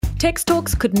Tex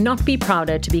Talks could not be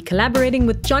prouder to be collaborating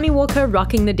with Johnny Walker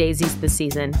Rocking the Daisies this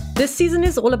season. This season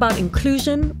is all about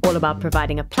inclusion, all about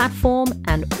providing a platform,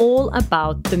 and all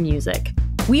about the music.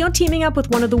 We are teaming up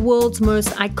with one of the world's most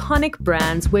iconic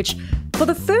brands, which, for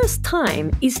the first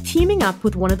time, is teaming up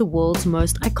with one of the world's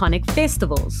most iconic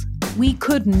festivals. We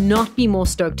could not be more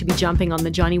stoked to be jumping on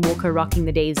the Johnny Walker Rocking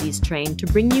the Daisies train to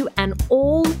bring you an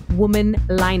all-woman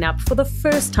lineup for the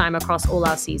first time across all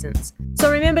our seasons. So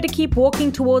remember to keep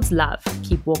walking towards love,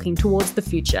 keep walking towards the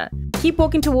future, keep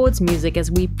walking towards music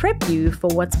as we prep you for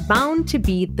what's bound to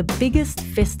be the biggest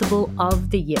festival of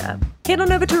the year. Head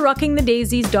on over to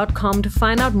rockingthedaisies.com to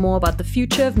find out more about the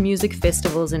future of music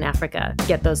festivals in Africa.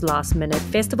 Get those last-minute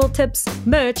festival tips,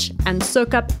 merch, and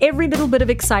soak up every little bit of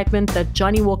excitement that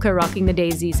Johnny Walker Rocking the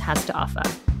Daisies has to offer.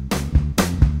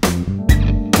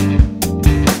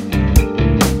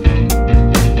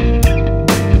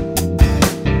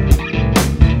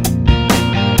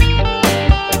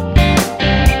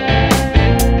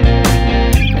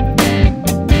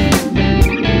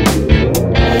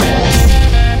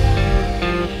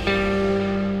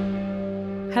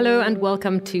 Hello and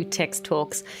welcome to Tex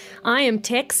Talks. I am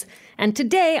Tex, and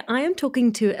today I am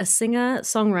talking to a singer,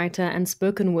 songwriter, and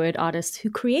spoken word artist who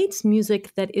creates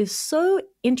music that is so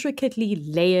intricately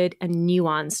layered and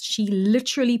nuanced. She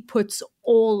literally puts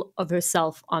all of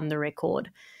herself on the record.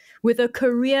 With a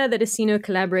career that has seen her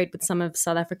collaborate with some of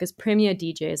South Africa's premier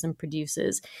DJs and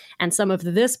producers, and some of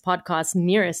this podcast's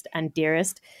nearest and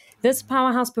dearest, this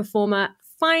powerhouse performer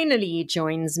finally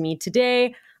joins me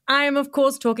today. I am, of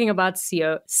course, talking about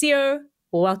Sio. Sio,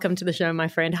 welcome to the show, my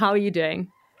friend. How are you doing?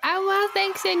 I'm well,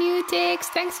 thanks, and you, Tex.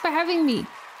 Thanks for having me.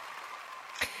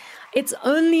 It's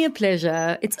only a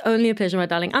pleasure. It's only a pleasure, my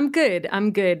darling. I'm good.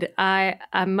 I'm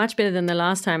much better than the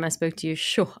last time I spoke to you.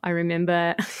 Sure, I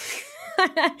remember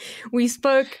we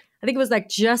spoke, I think it was like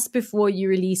just before you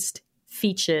released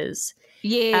Features.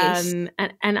 Yes.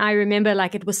 And I remember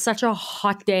like it was such a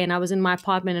hot day and I was in my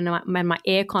apartment and my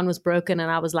aircon was broken and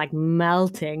I was like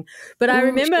melting. But I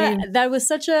remember that was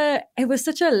such a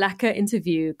lacquer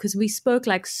interview because we spoke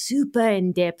like super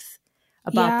in depth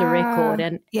about the record.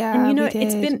 And you know,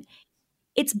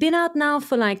 it's been out now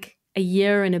for like a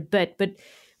year and a bit. But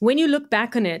when you look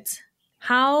back on it,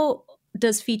 how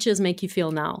does Features make you feel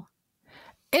now?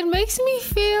 It makes me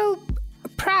feel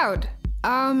proud.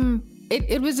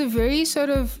 It was a very sort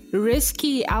of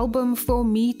risky album for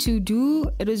me to do.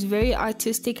 It was very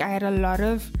artistic. I had a lot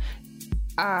of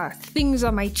things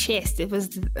on my chest. It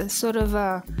was a sort of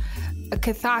a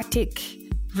cathartic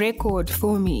record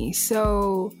for me.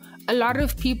 So a lot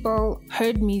of people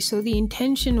heard me. So the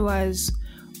intention was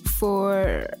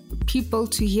for people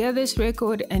to hear this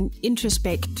record and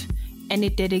introspect. And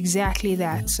it did exactly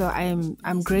that. So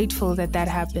I'm grateful that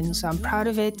happened. So I'm proud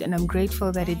of it, and I'm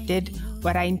grateful that it did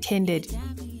what I intended,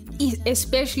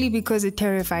 especially because it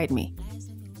terrified me.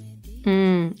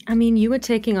 I mean, you were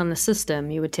taking on the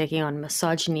system. You were taking on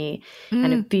misogyny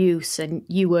and abuse, and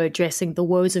you were addressing the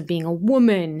woes of being a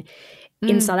woman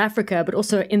in South Africa, but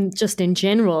also in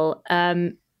general.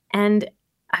 And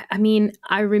I mean,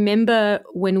 I remember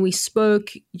when we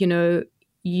spoke, you know,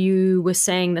 you were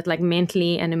saying that like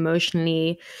mentally and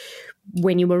emotionally,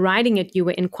 when you were writing it, you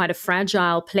were in quite a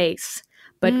fragile place.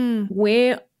 But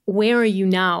where are you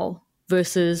now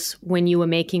versus when you were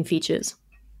making Features?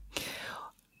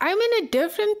 I'm in a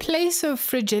different place of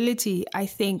fragility, I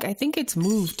think. I think it's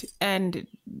moved. And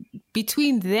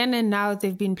between then and now,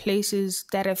 there have been places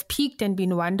that have peaked and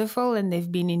been wonderful, and there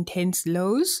have been intense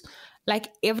lows,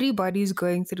 like everybody's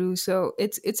going through. So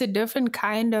it's a different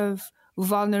kind of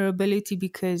vulnerability,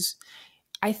 because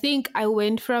I think I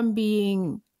went from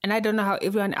being, and I don't know how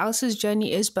everyone else's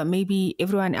journey is, but maybe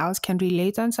everyone else can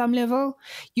relate on some level.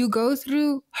 You go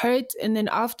through hurt, and then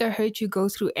after hurt, you go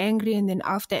through angry, and then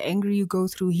after angry, you go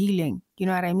through healing. You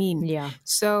know what I mean? Yeah.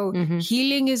 So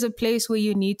healing is a place where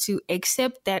you need to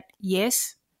accept that,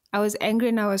 yes, I was angry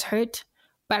and I was hurt,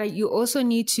 but you also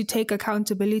need to take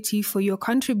accountability for your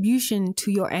contribution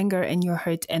to your anger and your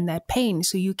hurt and that pain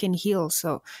so you can heal.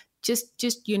 So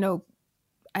just you know,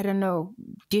 I don't know,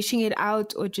 dishing it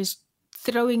out or just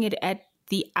throwing it at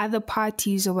the other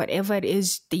parties or whatever it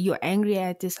is that you're angry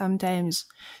at is sometimes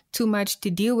too much to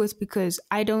deal with, because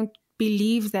I don't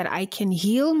believe that I can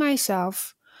heal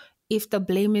myself if the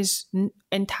blame is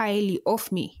entirely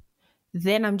off me.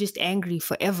 Then I'm just angry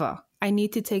forever. I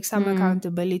need to take some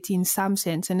accountability in some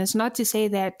sense. And it's not to say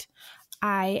that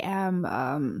I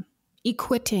am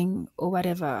equating or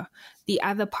whatever the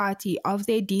other party of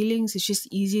their dealings. It's just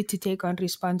easier to take on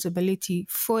responsibility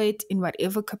for it in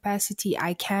whatever capacity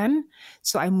I can,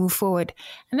 so I move forward.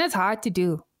 And that's hard to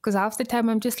do. Because half the time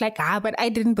I'm just like, but I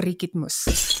didn't break it,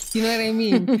 mus. You know what I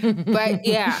mean? But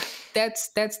yeah, that's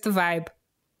the vibe.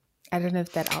 I don't know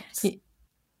if that helps.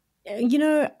 You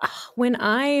know, when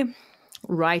I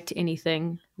write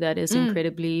anything that is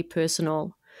incredibly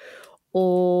personal,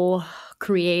 or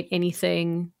create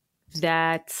anything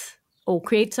or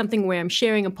create something where I'm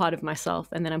sharing a part of myself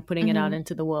and then I'm putting it out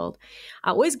into the world,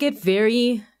 I always get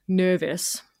very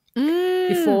nervous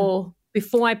before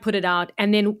I put it out.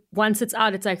 And then once it's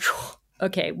out, it's like,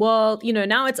 okay, well, you know,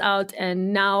 now it's out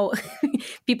and now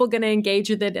people are going to engage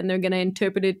with it and they're going to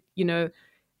interpret it, you know,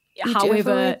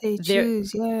 however they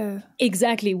choose. Yeah,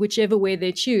 exactly, whichever way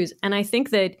they choose. And I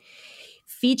think that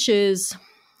Features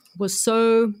was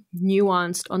so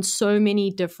nuanced on so many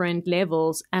different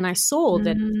levels. And I saw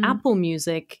that Apple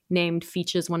Music named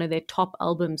Features one of their top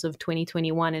albums of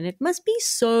 2021. And it must be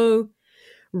so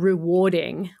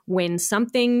rewarding when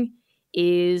something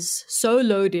is so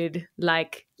loaded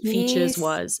like Features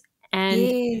was. And,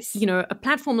 you know, a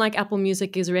platform like Apple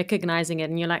Music is recognizing it.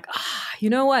 And you're like, you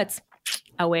know what?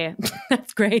 Aware.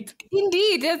 That's great.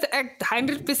 Indeed, that's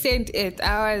 100% it.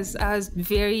 I was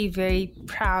very, very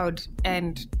proud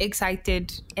and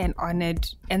excited and honored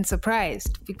and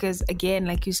surprised because, again,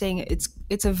 like you're saying,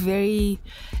 it's a very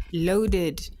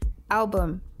loaded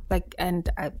album. Like, and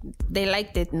they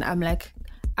liked it, and I'm like,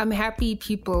 I'm happy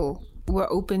people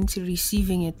were open to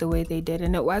receiving it the way they did.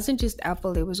 And it wasn't just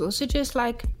Apple; it was also just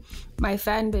like my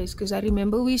fan base, because I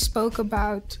remember we spoke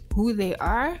about who they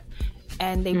are.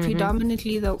 And they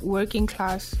predominantly the working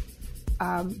class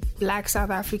Black South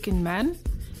African man.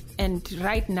 And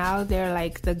right now they're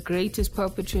like the greatest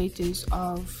perpetrators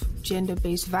of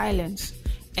gender-based violence.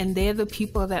 And they're the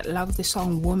people that love the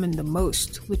song Woman the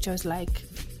most, which was like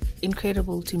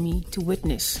incredible to me to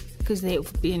witness. Because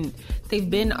they've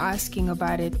been asking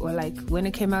about it, or like when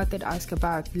it came out, they'd ask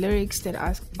about lyrics, they'd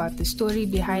ask about the story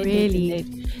behind it.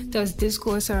 And there was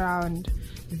discourse around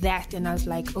that, and I was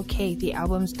like, okay, the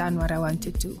album's done what I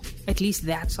wanted to, at least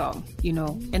that song, you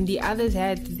know. And the others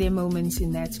had their moments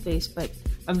in that space, but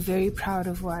I'm very proud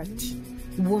of what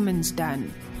Woman's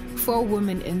done for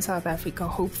women in South Africa,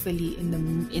 hopefully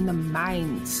in the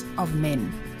minds of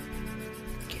men.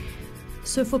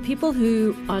 So for people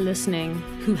who are listening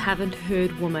who haven't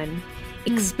heard Woman,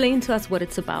 explain to us what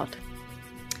it's about.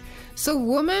 So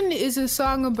Woman is a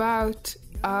song about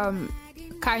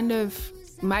kind of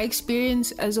my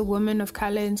experience as a woman of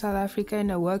color in South Africa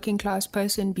and a working class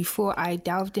person before I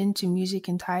delved into music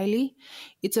entirely.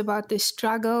 It's about the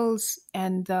struggles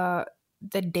and the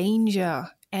danger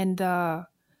and the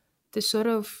sort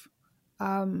of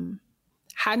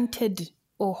hunted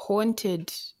or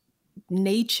haunted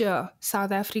nature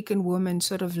South African women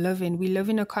sort of live in. We live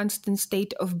in a constant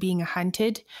state of being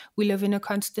hunted. We live in a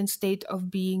constant state of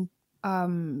being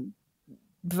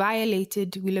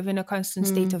violated. We live in a constant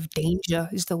state of danger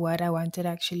is the word I wanted,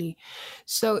 actually.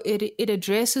 So it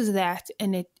addresses that,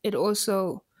 and it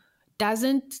also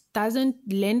doesn't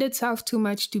lend itself too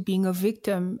much to being a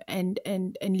victim, and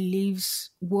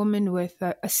leaves women with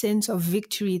a sense of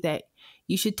victory, that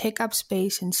you should take up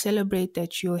space and celebrate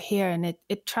that you're here. And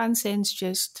it transcends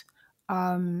just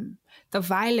the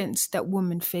violence that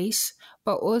women face,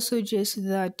 but also just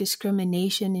the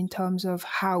discrimination in terms of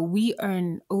how we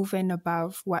earn over and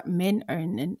above what men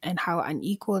earn, and how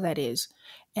unequal that is,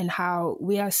 and how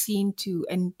we are seen to,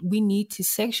 and we need to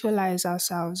sexualize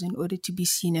ourselves in order to be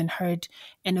seen and heard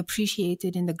and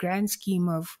appreciated in the grand scheme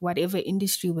of whatever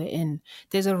industry we're in.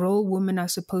 There's a role women are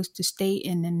supposed to stay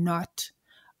in and not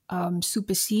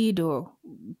supersede or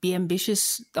be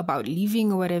ambitious about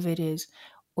leaving, or whatever it is.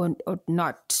 Or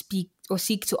not speak or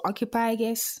seek to occupy, I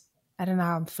guess. I don't know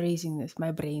how I'm phrasing this.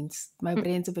 My brain's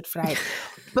a bit fried.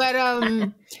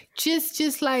 But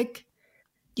just like,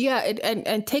 yeah,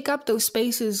 and take up those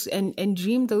spaces and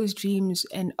dream those dreams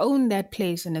and own that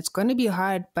place. And it's going to be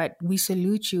hard, but we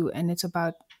salute you. And it's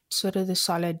about sort of the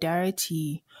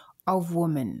solidarity of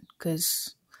women.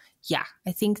 Because, yeah,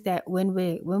 I think that when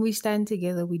we stand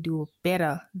together, we do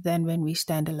better than when we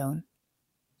stand alone.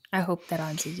 I hope that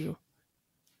answers you.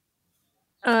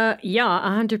 Yeah,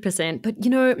 100%. But,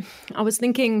 you know, I was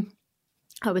thinking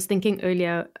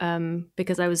earlier,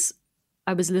 because I was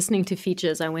listening to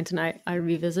Features. I went and I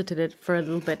revisited it for a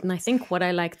little bit. And I think what I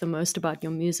like the most about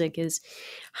your music is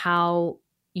how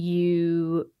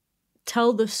you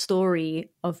tell the story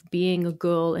of being a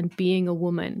girl and being a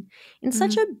woman in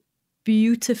such a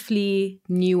beautifully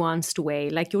nuanced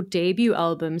way. Like your debut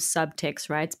album,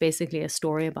 Subtext, right? It's basically a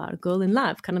story about a girl in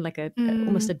love, kind of like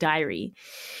almost a diary.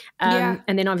 And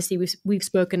then obviously we've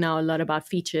spoken now a lot about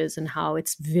Features and how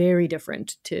it's very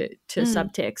different to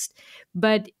Subtext.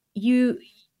 But you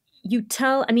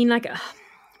tell, I mean, like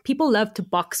people love to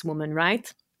box women,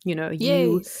 right? You know,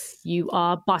 Yes. you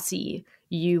are bossy,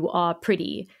 you are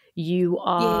pretty, you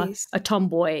are Yes. a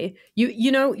tomboy.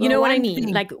 You Well, know what I one mean?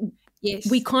 thing. Like, we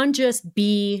Yes. can't just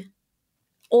be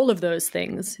all of those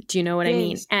things. Do you know what I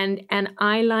mean? Yes. And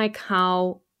I like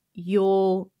how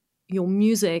your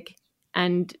music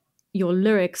and your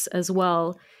lyrics as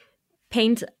well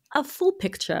paint a full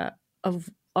picture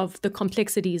of the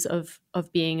complexities of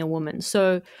being a woman.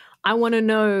 So I want to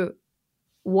know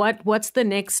what's the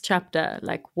next chapter?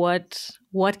 Like what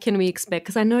can we expect?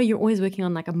 Because I know you're always working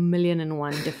on like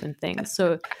 1,000,001 different things.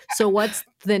 So what's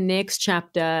the next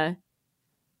chapter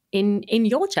in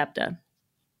your chapter?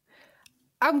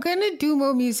 I'm gonna do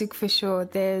more music for sure.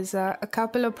 There's a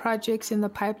couple of projects in the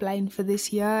pipeline for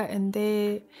this year, and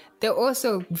they're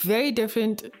also very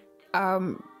different,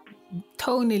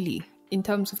 tonally, in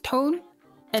terms of tone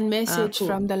and message Cool.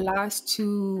 from the last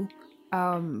two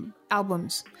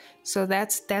albums. So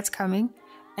that's coming,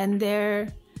 and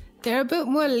they're a bit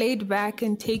more laid back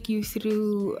and take you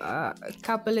through a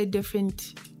couple of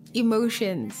different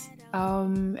emotions,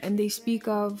 and they speak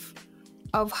of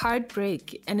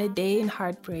heartbreak and a day in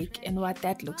heartbreak and what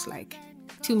that looks like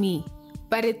to me.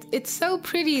 But it's so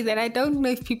pretty that I don't know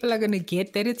if people are going to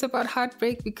get that it's about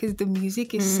heartbreak, because the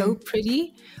music is so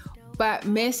pretty. But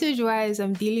message-wise,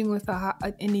 I'm dealing with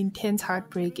an intense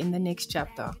heartbreak in the next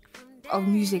chapter of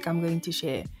music I'm going to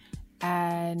share.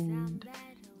 And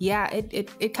yeah,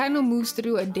 it kind of moves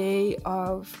through a day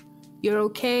of you're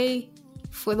okay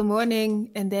for the morning,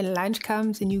 and then lunch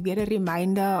comes and you get a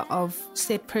reminder of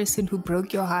said person who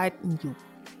broke your heart, and you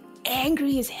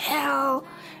angry as hell.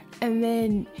 And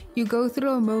then you go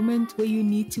through a moment where you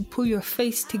need to pull your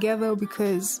face together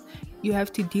because you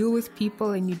have to deal with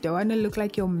people and you don't want to look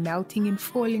like you're melting and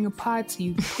falling apart. So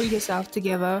you pull yourself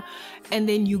together, and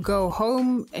then you go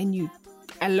home and you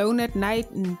alone at night,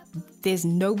 and there's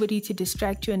nobody to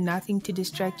distract you and nothing to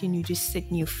distract you, and you just sit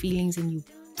in your feelings and you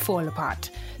fall apart.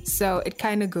 So it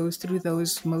kind of goes through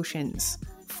those motions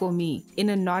for me in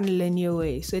a non-linear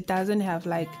way. So it doesn't have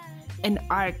like an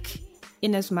arc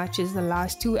in as much as the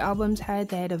last two albums had.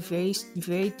 They had a very,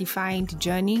 very defined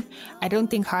journey. I don't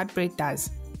think heartbreak does,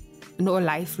 nor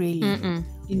life really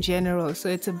in general. So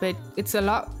it's a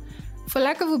lot, for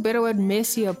lack of a better word,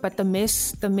 messier, but the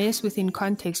mess within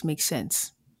context makes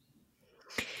sense.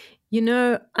 You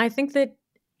know, I think that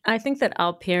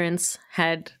our parents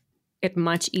had it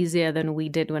much easier than we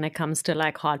did when it comes to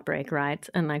like heartbreak, right?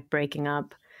 And like breaking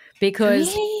up. Because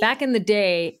Really? back in the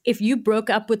day, if you broke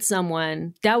up with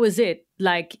someone, that was it.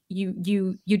 Like you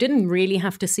didn't really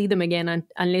have to see them again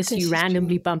unless This you is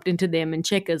randomly true. bumped into them in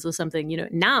Checkers or something. You know,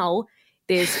 now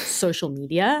there's social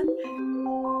media.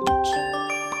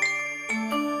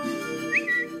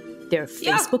 There are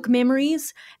Facebook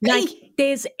memories. Like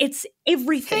it's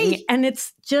everything. Hey. And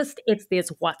there's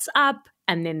WhatsApp,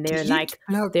 and then they're like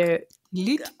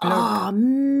Lit plug. oh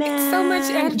man. It's so much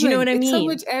admin. Do you know what I mean? It's so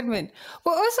much admin.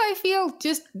 But also I feel,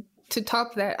 just to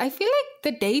top that, I feel like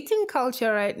the dating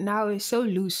culture right now is so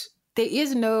loose.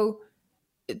 There's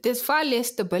far less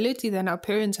stability than our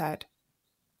parents had.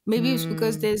 Maybe it's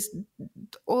because there's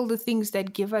all the things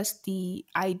that give us the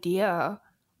idea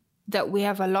that we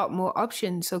have a lot more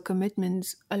options, so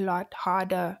commitment's a lot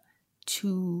harder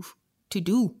to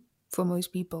do for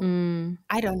most people.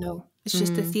 I don't know. It's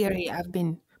just a theory I've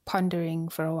been pondering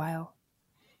for a while.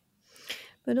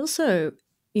 But also,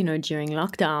 you know, during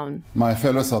lockdown, my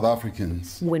fellow South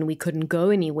Africans, when we couldn't go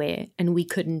anywhere and we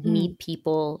couldn't meet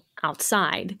people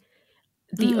outside,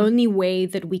 the only way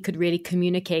that we could really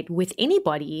communicate with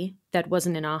anybody that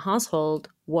wasn't in our household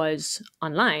was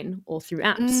online or through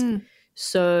apps.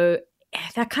 So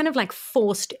that kind of like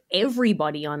forced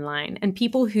everybody online, and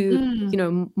people who, you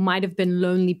know, might have been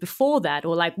lonely before that,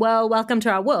 or like, well, welcome to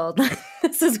our world.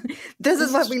 this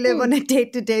is what we live on a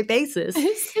day-to-day basis.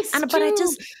 But I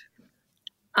just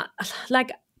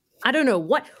like, I don't know,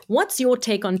 what's your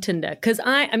take on Tinder? Because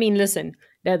I mean, listen,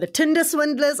 there are the Tinder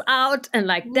swindlers out, and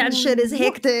like that shit is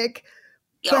hectic.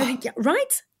 But,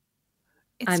 right?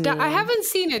 I haven't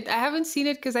seen it. I haven't seen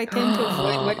it because I tend to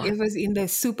avoid whatever's in the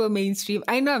super mainstream.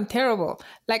 I know I'm terrible.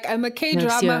 Like, I'm a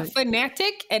K-drama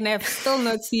fanatic, and I've still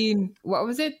not seen, what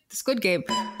was it? The Squid Game.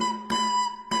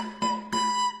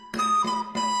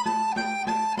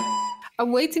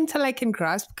 I'm waiting till I can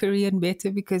grasp Korean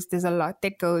better, because there's a lot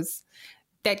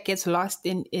that gets lost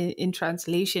in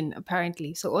translation,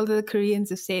 apparently. So all the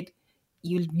Koreans have said,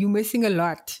 you're missing a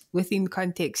lot within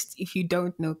context if you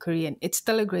don't know Korean. It's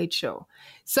still a great show.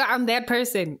 So I'm that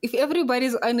person. If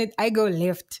everybody's on it, I go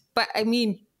left. But I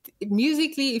mean,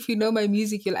 musically, if you know my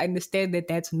music, you'll understand that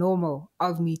that's normal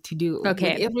of me to do.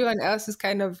 Okay. When everyone else is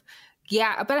kind of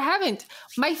Yeah, but I haven't.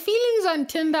 My feelings on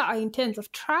Tinder are intense.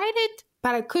 I've tried it,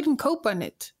 but I couldn't cope on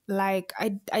it. Like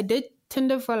I did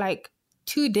Tinder for like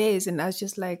 2 days and I was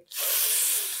just like,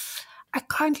 I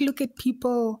can't look at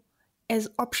people as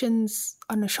options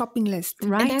on a shopping list.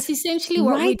 Right. And that's essentially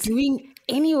what we're doing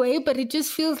anyway, but it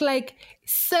just feels like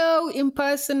so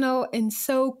impersonal and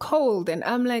so cold. And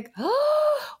I'm like,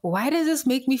 oh, why does this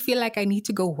make me feel like I need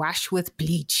to go wash with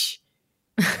bleach?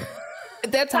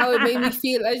 That's how it made me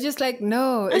feel. I was just like,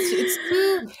 no,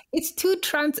 it's too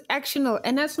transactional.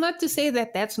 And that's not to say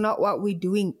that that's not what we're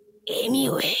doing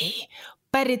anyway,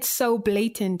 but it's so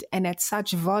blatant and at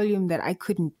such volume that I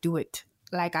couldn't do it.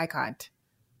 Like I can't.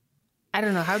 I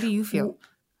don't know. How do you feel?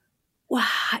 Wow.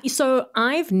 So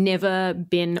I've never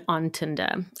been on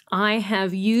Tinder. I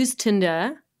have used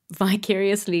Tinder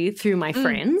vicariously through my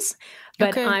friends,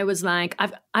 but I was like,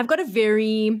 I've got a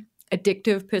very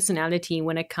addictive personality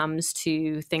when it comes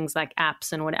to things like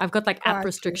apps and what I've got like app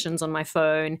restrictions on my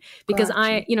phone because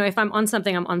if I'm on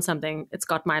something, I'm on something. It's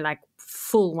got my like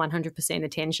full 100%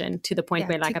 attention to the point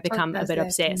where like TikTok I become a bit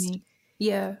obsessed.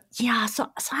 Yeah.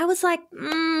 So I was like,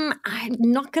 I'm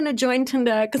not going to join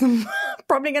Tinder because I'm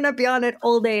probably going to be on it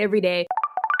all day, every day.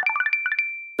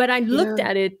 But I looked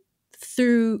at it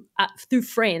through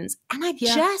friends and I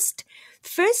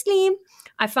firstly,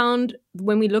 I found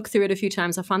when we looked through it a few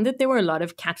times, I found that there were a lot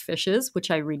of catfishes, which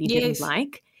I really didn't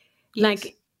like. Yes.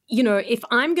 Like, if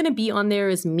I'm going to be on there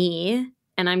as me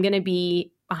and I'm going to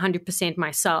be 100%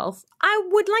 myself, I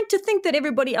would like to think that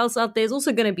everybody else out there is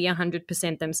also going to be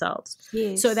 100% themselves.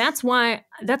 Yes. So that's why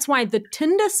the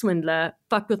Tinder swindler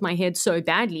fucked with my head so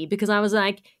badly because I was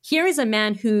like, here is a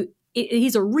man who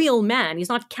he's a real man. He's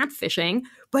not catfishing,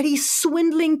 but he's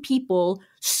swindling people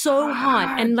so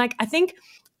hard. And like,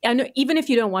 I know, even if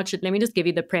you don't watch it, let me just give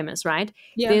you the premise, right?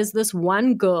 Yeah. There's this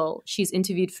one girl, she's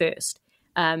interviewed first.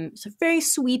 It's a very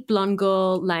sweet blonde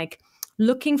girl, like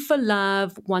looking for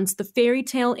love, wants the fairy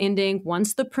tale ending,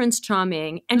 wants the Prince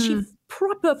Charming, and she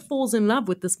proper falls in love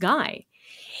with this guy.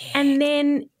 And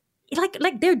then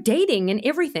like they're dating and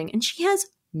everything, and she has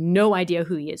no idea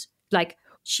who he is. Like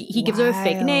he gives her a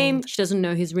fake name. She doesn't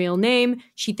know his real name.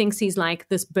 She thinks he's like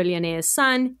this billionaire's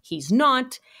son. He's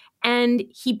not. And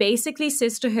he basically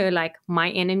says to her, like, my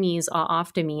enemies are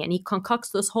after me. And he concocts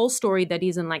this whole story that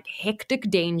he's in like hectic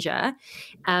danger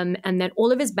and that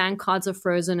all of his bank cards are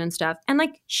frozen and stuff. And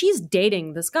like, she's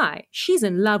dating this guy. She's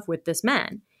in love with this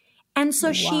man. And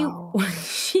so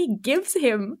she gives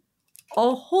him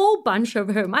a whole bunch of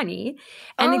her money.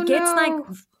 And it gets like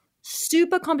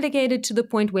super complicated to the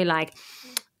point where like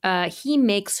he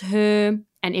makes her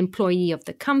an employee of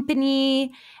the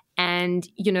company. And,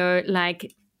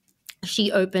 like,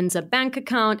 she opens a bank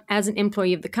account as an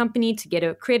employee of the company to get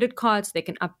her credit card so they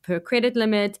can up her credit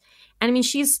limit. And I mean,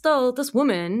 this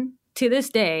woman to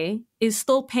this day is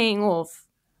still paying off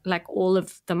like all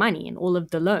of the money and all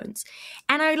of the loans.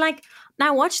 And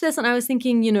I watched this and I was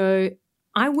thinking,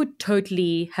 I would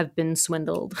totally have been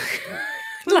swindled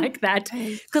like that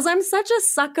because I'm such a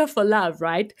sucker for love,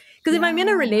 right? Because if I'm in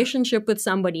a relationship with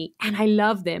somebody and I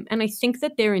love them and I think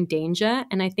that they're in danger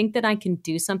and I think that I can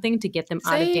do something to get them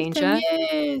out of danger,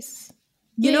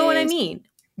 you know what I mean?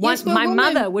 My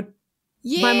mother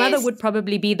would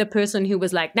probably be the person who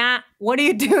was like, nah, what are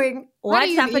you doing?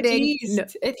 What's happening?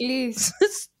 At least.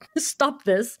 Stop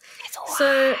this. It's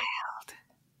wild.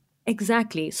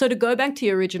 Exactly. So to go back to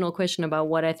your original question about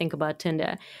what I think about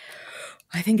Tinder,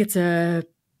 I think it's a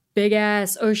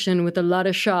big-ass ocean with a lot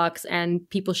of sharks and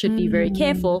people should be very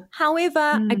careful.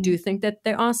 However, I do think that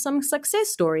there are some success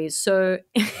stories. So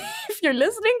if you're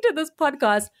listening to this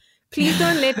podcast, please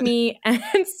don't let me and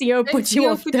CEO put you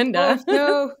off Tinder.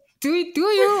 No, do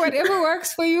you. Whatever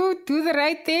works for you, do the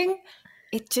right thing.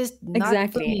 It's just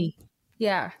not for me.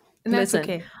 Yeah, and that's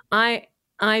okay.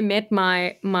 I met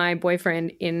my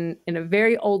boyfriend in a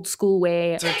very old school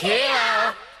way.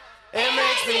 Tequila, it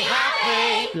makes me happy.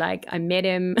 Like I met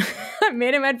him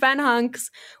at Van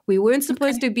Hunk's. We weren't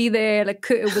supposed to be there. Like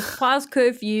it was past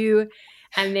curfew.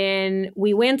 And then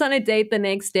we went on a date the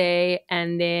next day.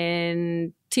 And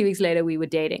then 2 weeks later we were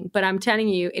dating. But I'm telling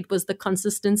you, it was the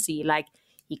consistency. Like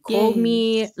he called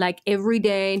me like every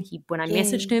day. And when I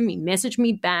messaged him, he messaged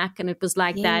me back. And it was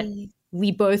like that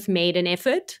we both made an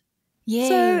effort. Yes.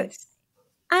 So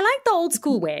I like the old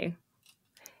school way.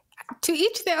 To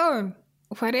each their own.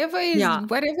 Whatever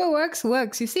works.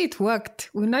 You see, it worked.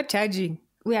 We're not judging.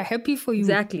 We are happy for you.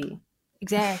 Exactly.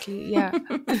 Yeah.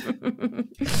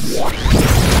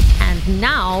 And And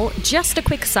now, just a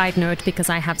quick side note because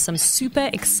I have some super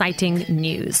exciting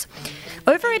news.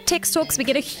 Over at Text Talks, we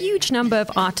get a huge number of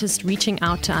artists reaching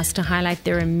out to us to highlight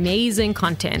their amazing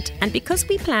content. And because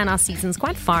we plan our seasons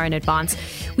quite far in advance,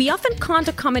 we often can't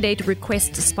accommodate requests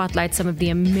to spotlight some of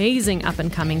the amazing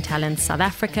up-and-coming talents South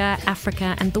Africa,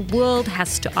 Africa, and the world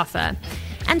has to offer.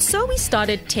 And so we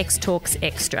started Text Talks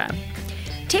Extra.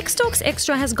 Text Talks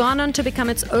Extra has gone on to become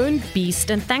its own beast,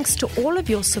 and thanks to all of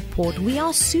your support, we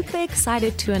are super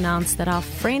excited to announce that our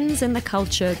friends in the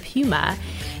culture, Puma,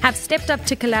 have stepped up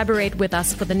to collaborate with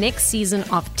us for the next season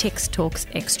of Text Talks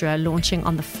Extra, launching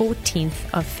on the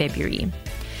 14th of February.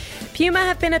 Puma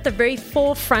have been at the very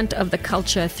forefront of the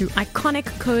culture through iconic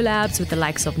collabs with the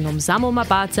likes of Nomzamo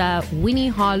Mabata, Winnie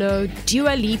Harlow,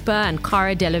 Dua Lipa, and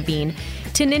Cara Delevingne,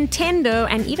 to Nintendo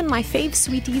and even my fave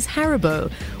sweeties Haribo,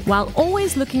 while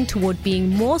always looking toward being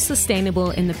more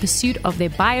sustainable in the pursuit of their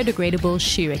biodegradable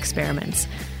shoe experiments.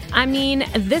 I mean,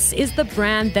 this is the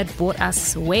brand that brought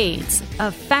us Suede's, a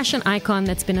fashion icon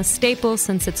that's been a staple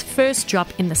since its first drop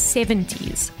in the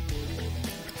 70s.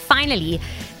 Finally,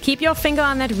 keep your finger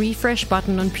on that refresh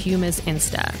button on Puma's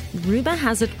Insta. Rumor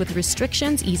has it with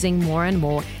restrictions easing more and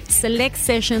more, select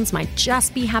sessions might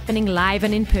just be happening live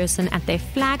and in person at their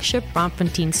flagship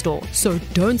Braamfontein store, so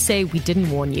don't say we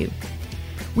didn't warn you.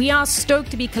 We are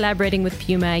stoked to be collaborating with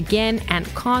Puma again and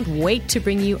can't wait to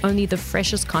bring you only the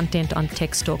freshest content on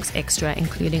Text Talks Extra,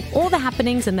 including all the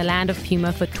happenings in the land of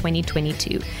Puma for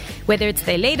 2022. Whether it's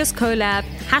their latest collab,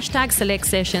 hashtag select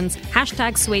sessions,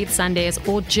 hashtag Suede Sundays,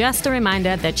 or just a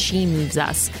reminder that she moves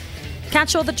us.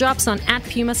 Catch all the drops on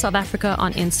 @Puma South Africa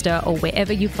on Insta or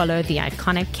wherever you follow the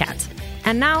iconic cat.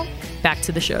 And now, back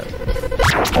to the show.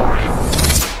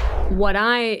 What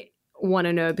I want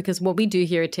to know, because what we do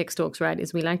here at Text Talks, right,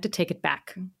 is we like to take it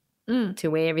back to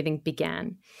where everything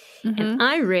began. Mm-hmm. And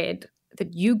I read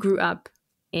that you grew up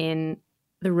in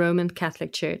the Roman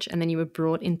Catholic Church and then you were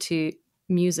brought into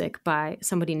music by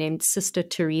somebody named Sister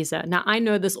Teresa. Now, I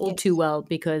know this all too well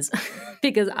because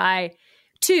I,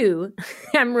 too,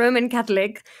 am Roman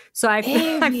Catholic, so I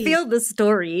feel the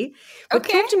story. But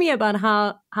talk to me about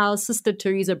how Sister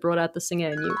Teresa brought out the singer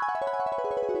in you.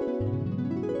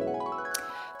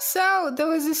 So there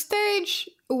was a stage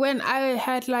when I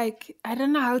had I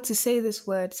don't know how to say this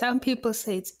word. Some people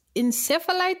say it's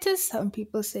encephalitis. Some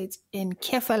people say it's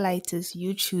encephalitis.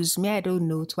 You choose me. I don't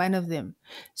know. It's one of them.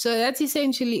 So that's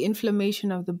essentially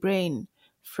inflammation of the brain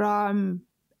from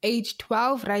age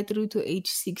 12 right through to age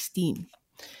 16.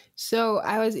 So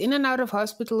I was in and out of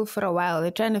hospital for a while. They're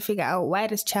trying to figure out why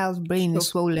this child's brain is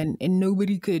swollen, and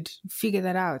nobody could figure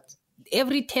that out.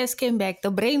 Every test came back,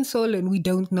 the brain's swollen, we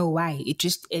don't know why. It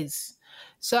just is.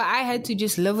 So I had to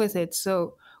just live with it.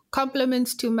 So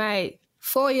compliments to my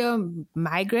 4-year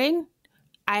migraine,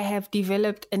 I have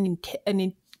developed an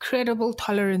incredible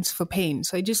tolerance for pain.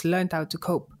 So I just learned how to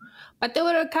cope. But there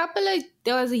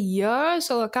was a year,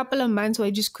 so a couple of months where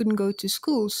I just couldn't go to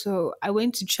school. So I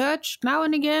went to church now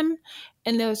and again.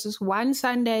 And there was this one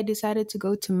Sunday I decided to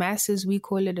go to Mass, as we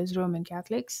call it as Roman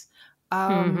Catholics.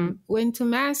 Went to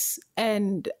Mass,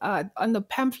 and on the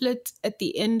pamphlet at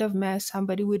the end of Mass,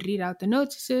 somebody would read out the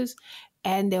notices,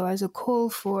 and there was a call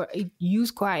for a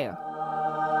youth choir.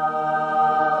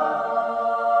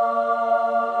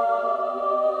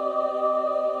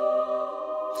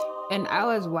 And I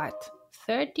was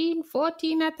 13,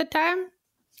 14 at the time?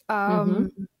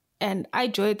 And I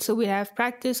joined, so we have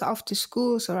practice after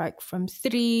school, so from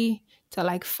 3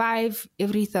 to 5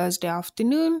 every Thursday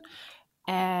afternoon.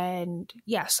 And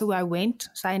so I went,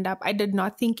 signed up. I did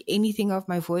not think anything of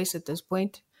my voice at this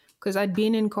point because I'd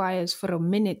been in choirs for a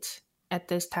minute at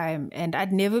this time and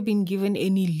I'd never been given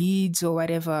any leads or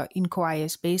whatever in choir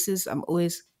spaces. I'm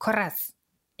always chorus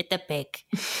at the back.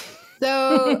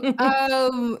 So I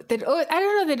don't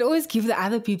know, they'd always give the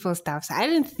other people stuff. So I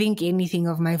didn't think anything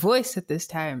of my voice at this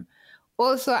time.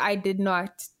 Also, I did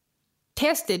not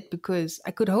test it because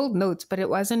I could hold notes, but it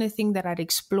wasn't a thing that I'd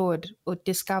explored or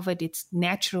discovered its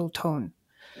natural tone.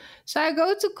 So I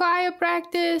go to choir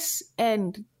practice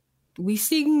and we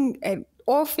sing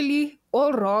awfully,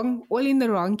 all wrong, all in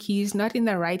the wrong keys, not in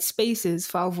the right spaces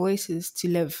for our voices to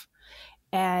live.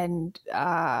 And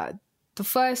the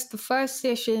first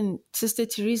session, Sister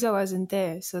Teresa wasn't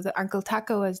there. So the Uncle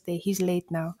Taka was there. He's late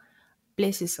now.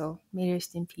 Bless his soul. May he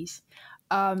rest in peace.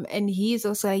 And he's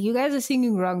also like, you guys are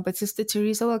singing wrong, but Sister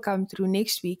Teresa will come through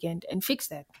next weekend and fix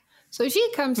that. So she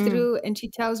comes through and she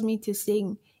tells me to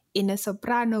sing in a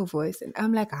soprano voice. And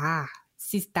I'm like,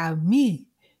 Sister me.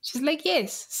 She's like,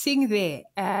 yes, sing there.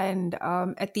 And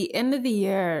at the end of the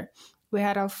year, we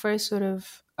had our first sort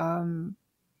of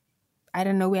I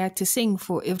don't know, we had to sing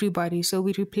for everybody. So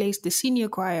we replaced the senior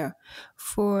choir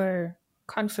for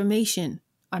confirmation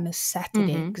on a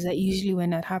Saturday, because that's usually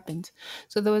when that happens.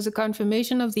 So there was a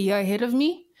confirmation of the year ahead of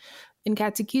me in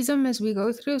catechism as we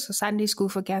go through. So Sunday school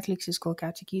for Catholics is called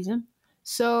catechism.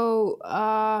 So,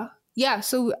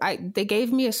 they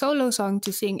gave me a solo song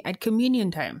to sing at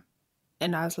communion time.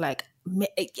 And I was like,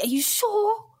 are you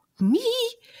sure? Me?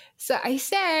 So I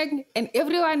sang, and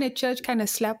everyone at church kind of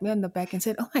slapped me on the back and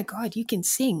said, oh my God, you can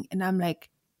sing. And I'm like,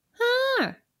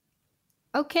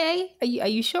 okay, are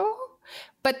you sure?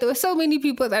 But there were so many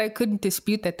people that I couldn't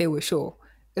dispute that they were sure.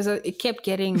 Because it kept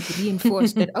getting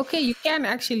reinforced that, okay, you can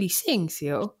actually sing,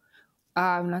 Theo.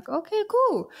 I'm like, okay,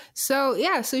 cool. So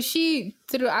so she,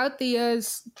 throughout the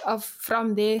years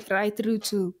from there right through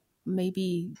to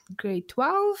maybe grade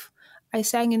 12, I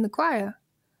sang in the choir.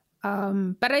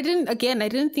 But I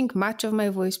didn't think much of my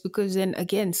voice, because then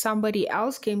again, somebody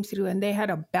else came through and they had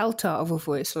a belter of a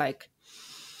voice. Like,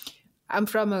 I'm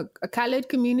from a colored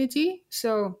community,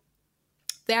 so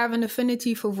they have an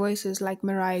affinity for voices like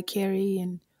Mariah Carey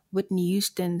and Whitney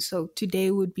Houston. So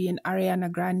today would be an Ariana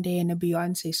Grande and a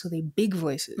Beyonce. So they're big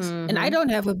voices. And I don't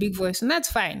have a big voice, and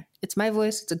that's fine. It's my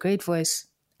voice. It's a great voice.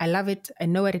 I love it. I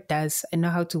know what it does. I know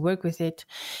how to work with it.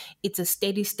 It's a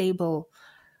steady, stable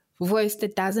voice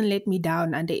that doesn't let me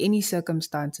down under any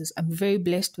circumstances. I'm very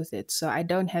blessed with it. So I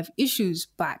don't have issues,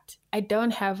 but I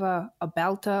don't have a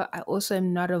belter. I also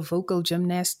am not a vocal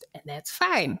gymnast, and that's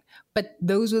fine. But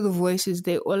those were the voices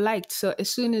they all liked. So as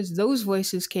soon as those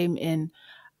voices came in,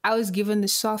 I was given the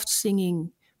soft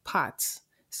singing parts.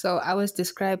 So I was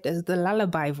described as the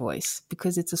lullaby voice,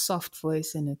 because it's a soft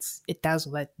voice and it does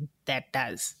what that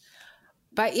does.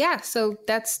 But so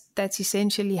that's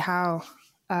essentially how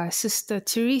Sister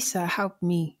Teresa helped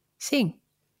me sing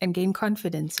and gain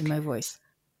confidence in my voice.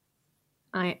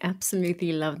 I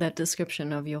absolutely love that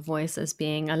description of your voice as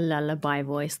being a lullaby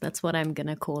voice. That's what I'm going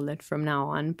to call it from now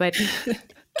on. But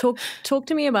talk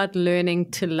to me about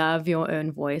learning to love your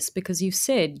own voice, because you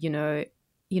said,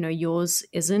 yours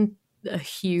isn't a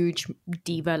huge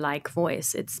diva-like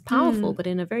voice. It's powerful, but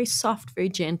in a very soft, very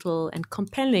gentle and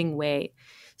compelling way.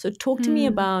 So talk to me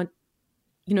about,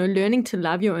 learning to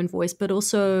love your own voice, but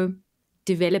also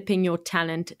developing your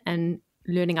talent and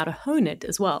learning how to hone it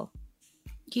as well.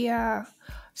 Yeah.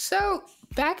 So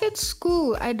back at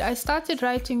school, I started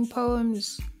writing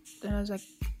poems when I was like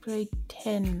grade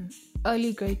 10,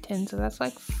 early grade 10. So that's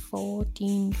like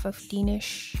 14,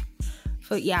 15-ish.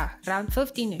 Around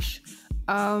 15-ish.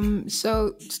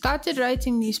 So started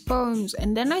writing these poems,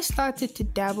 and then I started to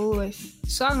dabble with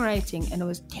songwriting, and it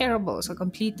was terrible. It's a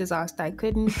complete disaster. I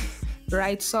couldn't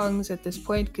write songs at this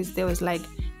point because there was like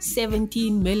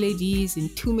 17 melodies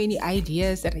and too many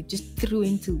ideas that I just threw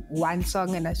into one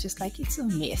song, and I was just like, it's a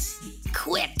mess.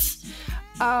 Quit.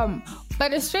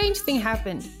 But a strange thing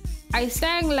happened. I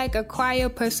sang like a choir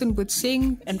person would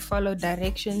sing and follow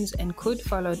directions, and could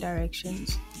follow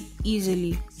directions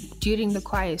easily during the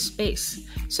choir space.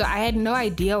 So I had no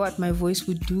idea what my voice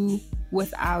would do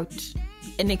without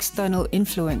an external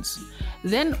influence.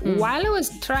 Then while I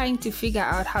was trying to figure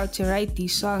out how to write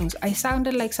these songs, I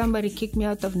sounded like somebody kicked me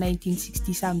out of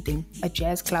 1960 something, a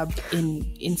jazz club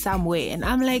in some way. And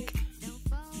I'm like,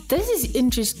 this is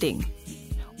interesting.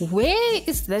 Where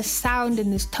is this sound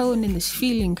and this tone and this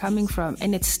feeling coming from?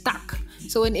 And it's stuck.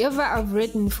 So whenever I've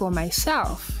written for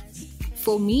myself,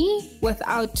 for me,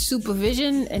 without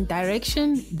supervision and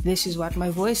direction, this is what my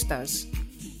voice does.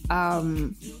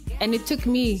 And it took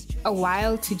me a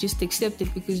while to just accept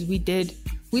it, because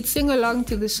we'd sing along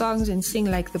to the songs and sing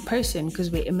like the person,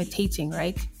 because we're imitating,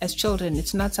 right? As children,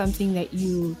 it's not something that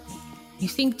you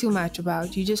think too much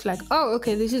about. You're just like, oh,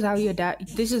 okay, this is how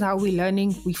this is how we're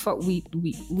learning.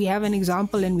 We have an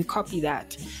example and we copy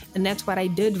that. And that's what I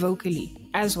did vocally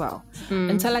as well,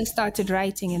 until I started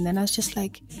writing. And then I was just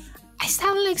like, I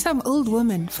sound like some old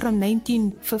woman from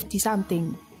 1950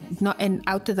 something, and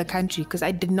out of the country, because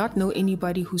I did not know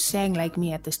anybody who sang like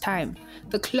me at this time.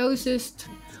 The closest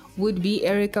would be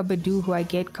Erykah Badu, who I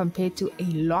get compared to a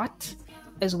lot,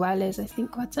 as well as, I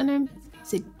think, what's her name?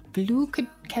 Is it Blue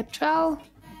Cantrell?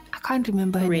 I can't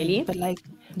remember her name, but like...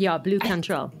 Yeah, Blue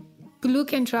Cantrell. Blue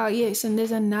Cantrell, yes. And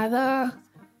there's another...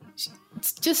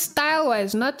 It's just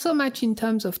style-wise, not so much in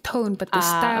terms of tone, but the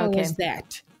style was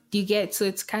that. Do you get? So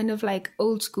it's kind of like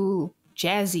old school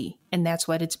jazzy, and that's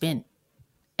what it's been.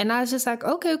 And I was just like,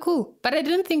 okay, cool. But I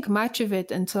didn't think much of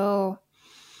it until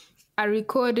I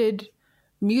recorded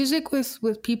music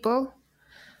with people,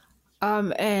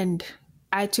 and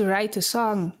I had to write a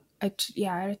song. I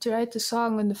had to write a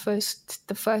song on the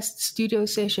first studio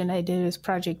session I did with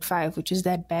Project 5, which is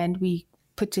that band we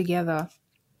put together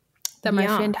that my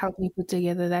Yeah. friend helped me put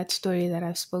together that story that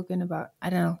I've spoken about. I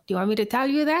don't know. Do you want me to tell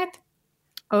you that?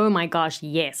 Oh my gosh,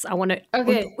 yes. I want to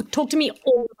Okay. talk to me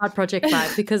all about Project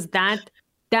 5 because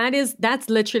that's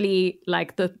literally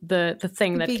like the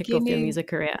thing that kicked off your Beginning. music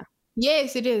career.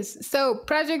 Yes, it is. So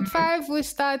Project 5 was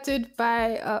started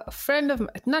by a friend of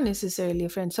not necessarily a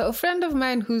friend. So a friend of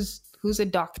mine who's a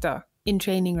doctor in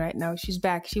training right now. She's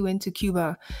back. She went to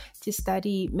Cuba to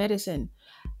study medicine.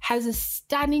 Has a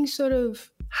stunning sort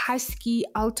of husky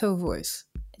alto voice.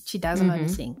 She doesn't know how to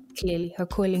sing. Clearly, her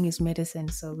calling is medicine,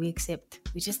 so we accept.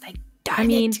 We just like,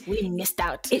 darn it, we missed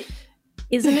out.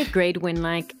 Isn't it great when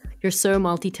like you're so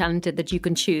multi-talented that you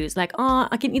can choose like, oh,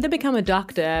 I can either become a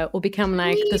doctor or become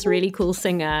like this really cool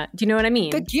singer. Do you know what I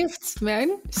mean? The gifts,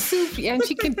 man. Super. And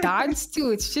she can dance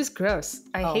too. It's just gross.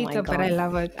 I hate her, but I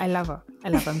love her. I love her.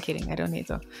 I'm kidding. I don't hate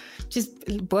her.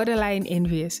 Just borderline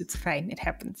envious. It's fine. It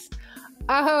happens.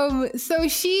 So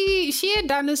she had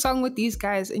done a song with these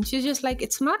guys and she's just like,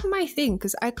 it's not my thing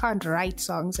because I can't write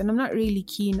songs and I'm not really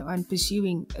keen on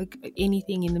pursuing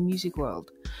anything in the music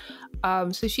world.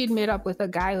 So she had met up with a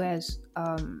guy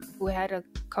who had a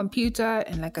computer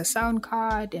and like a sound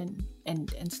card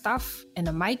and stuff and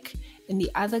a mic, and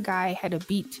the other guy had a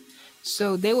beat.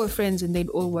 So they were friends and they'd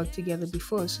all worked together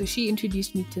before. So she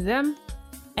introduced me to them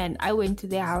and I went to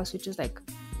their house, which was like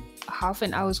half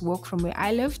an hour's walk from where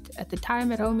I lived at the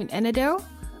time at home in Annandale.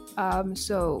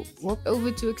 So walked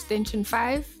over to Extension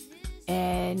 5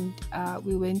 and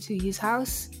we went to his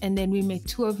house and then we met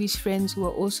two of his friends who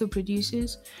were also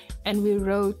producers and we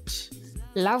wrote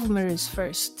Love Mirrors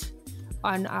first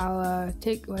on our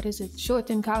Short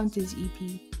Encounters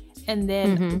EP. And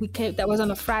then we came, that was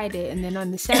on a Friday, and then on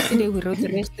the Saturday we wrote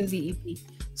the rest of the EP.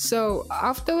 So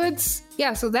afterwards,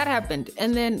 so that happened.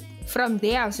 And then from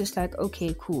there I was just like,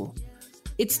 okay, cool.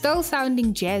 It's still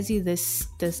sounding jazzy, this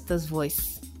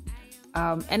voice.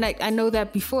 And I know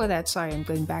that before that, sorry, I'm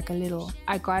going back a little,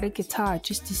 I got a guitar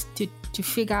just to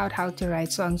figure out how to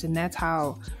write songs, and that's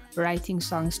how writing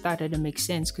songs started to make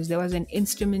sense, because there was an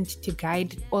instrument to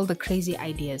guide all the crazy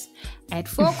ideas. I had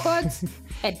 4 chords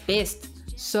at best,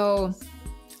 so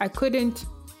I couldn't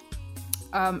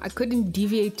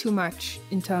deviate too much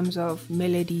in terms of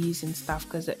melodies and stuff,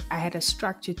 because I had a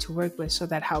structure to work with, so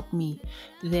that helped me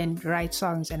then write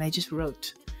songs. And I just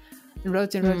wrote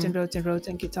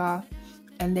on guitar,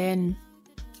 and then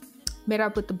met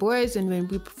up with the boys, and when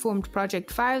we performed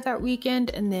Project 5 that weekend,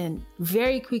 and then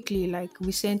very quickly, like,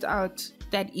 we sent out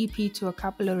that EP to a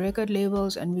couple of record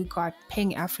labels, and we got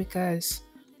Peng Africa's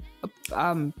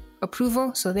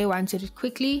approval, so they wanted it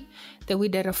quickly. Then we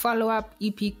did a follow-up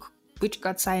EP, which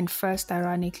got signed first,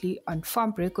 ironically, on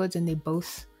Fomp Records, and they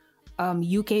both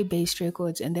UK-based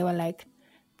records, and they were like,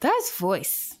 that's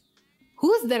voice.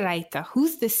 Who's the writer?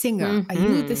 Who's the singer? Are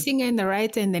you the singer and the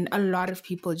writer? And then a lot of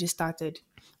people just started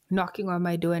knocking on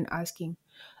my door and asking,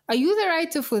 are you the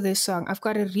writer for this song? I've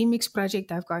got a remix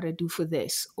project I've got to do for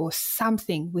this, or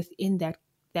something within that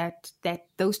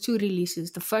those 2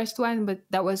 releases. The first one, but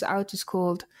that was out, is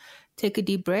called Take a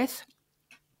Deep Breath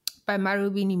by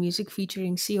Marubini Music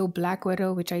featuring CO Black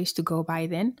Widow, which I used to go by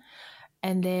then.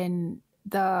 And then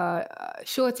the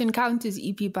Short Encounters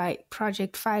EP by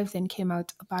Project 5 then came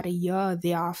out about a year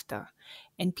thereafter.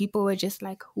 And people were just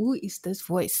like, who is this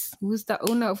voice? Who's the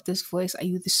owner of this voice? Are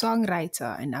you the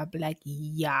songwriter? And I'll be like,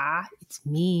 yeah, it's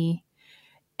me.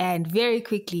 And very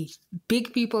quickly,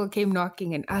 big people came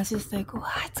knocking, and I was just like,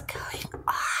 what's going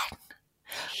on?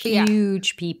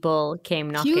 Huge people came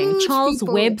knocking. Huge Charles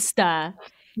people. Webster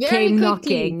Very came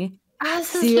quickly. knocking. I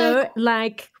was just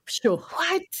like, sure.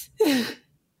 what?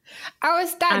 I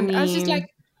was stunned. I was just mean-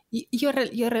 like,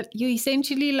 you're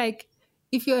essentially like,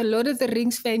 if you're a Lord of the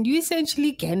Rings fan, you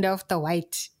essentially Gandalf the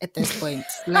White at this point.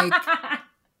 Like,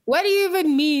 what do you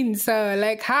even mean, sir?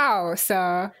 Like, how,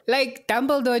 sir? Like,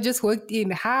 Dumbledore just walked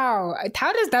in. How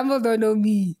does Dumbledore know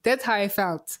me? That's how I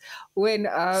felt when.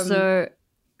 So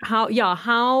how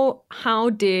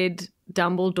did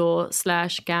Dumbledore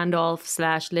 /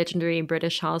 Gandalf / legendary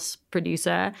British house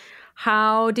producer,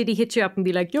 how did he hit you up and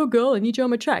be like, yo girl, I need you on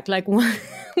my track? Like,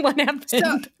 what happened?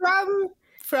 So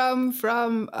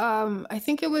from I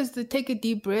think it was the Take a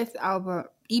Deep Breath album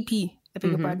EP, I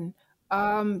beg your pardon.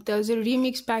 There was a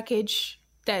remix package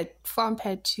that Fomp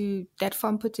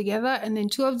put together, and then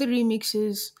 2 of the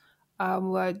remixes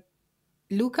were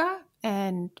Luca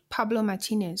and Pablo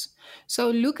Martinez.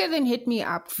 So Luca then hit me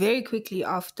up very quickly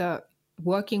after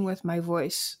working with my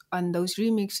voice on those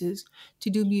remixes to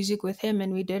do music with him,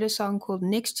 and we did a song called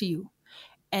Next to You.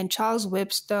 And Charles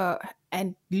Webster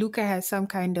and Luca had some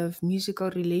kind of musical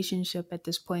relationship at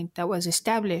this point that was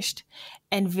established.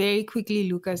 And very quickly,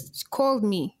 Luca called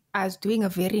me I was doing a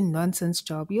very nonsense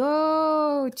job.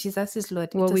 Yo, Jesus is Lord.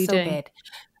 What it were was you so doing? bad.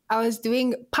 I was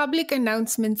doing public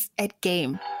announcements at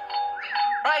Game.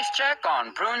 Price check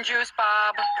on prune juice,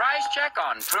 Bob. Price check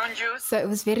on prune juice. So it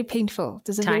was very painful. It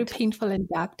was a very Tight. painful and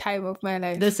dark time of my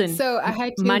life. Listen, so I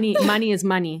had to... money is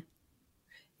money.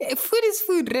 Food is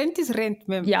food. Rent is rent,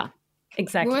 ma'am. Yeah,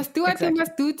 exactly. We must do what exactly. we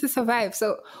must do to survive.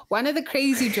 So one of the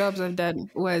crazy jobs I've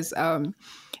done was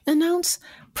announce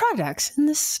products in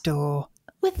the store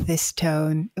with this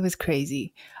tone. It was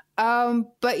crazy.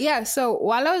 But yeah, so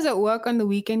while I was at work on the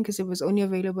weekend, because it was only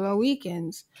available on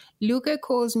weekends, Luca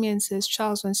calls me and says,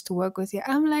 Charles wants to work with you.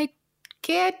 I'm like,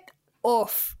 get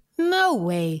off. No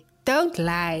way. Don't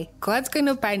lie. God's going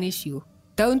to punish you.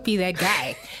 Don't be that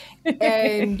guy.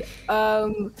 And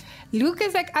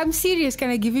Luca's like, I'm serious. Can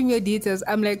I give him your details?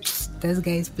 I'm like, this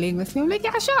guy is playing with me. I'm like,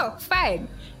 yeah, sure, fine.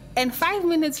 And 5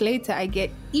 minutes later, I get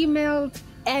emailed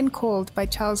and called by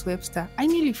Charles Webster. I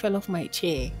nearly fell off my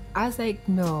chair. I was like,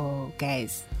 no,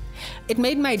 guys. It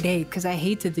made my day because I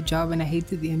hated the job and I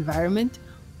hated the environment.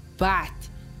 But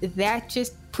that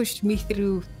just pushed me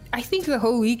through, I think, the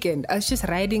whole weekend. I was just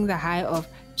riding the high of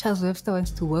Charles Webster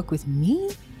wants to work with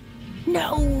me?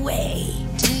 No way.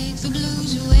 Take the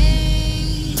blues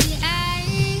away.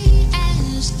 I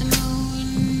ask the moon.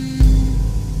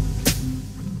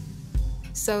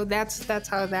 So that's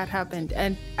how that happened.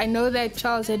 And I know that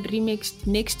Charles had remixed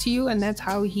Next to You, and that's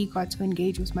how he got to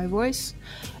engage with my voice.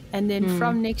 And then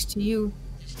from Next to You,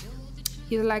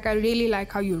 he's like, I really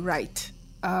like how you write.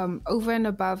 Over and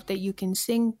above that you can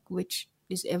sing, which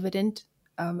is evident,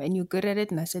 and you're good at it.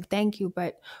 And I said, thank you.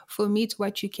 But for me, it's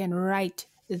what you can write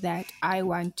that I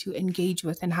want to engage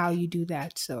with and how you do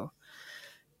that. So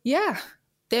yeah,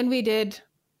 then we did,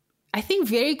 I think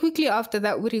very quickly after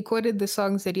that, we recorded the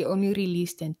songs that he only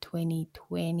released in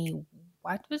 2020.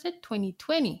 What was it?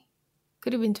 2020.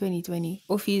 Could have been 2020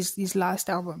 of his last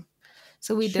album.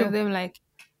 So we did them like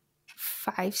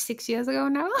 5-6 years ago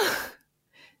now.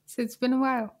 So it's been a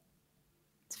while.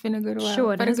 It's been a good while.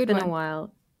 Sure, it but has a good been one. a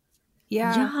while.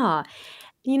 Yeah. Yeah.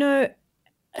 You know,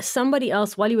 somebody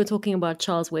else, while you were talking about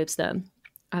Charles Webster,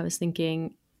 I was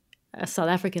thinking a South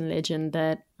African legend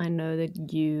that I know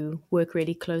that you work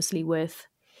really closely with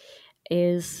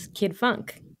is Kid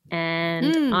Funk.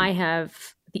 And I have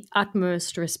the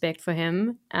utmost respect for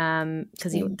him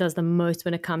because he does the most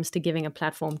when it comes to giving a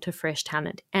platform to fresh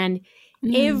talent. And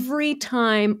every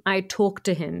time I talk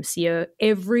to him, Sio,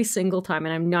 every single time,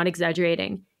 and I'm not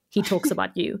exaggerating, he talks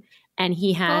about you. And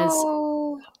he has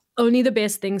only the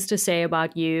best things to say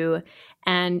about you.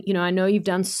 And, you know, I know you've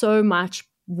done so much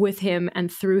with him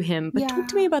and through him, but talk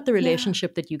to me about the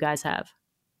relationship that you guys have.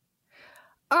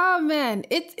 Oh man,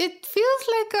 it feels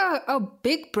like a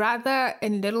big brother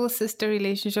and little sister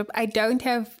relationship. I don't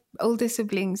have older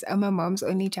siblings. I'm my mom's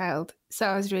only child. So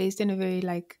I was raised in a very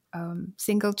like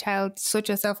single child, sort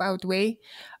yourself out way.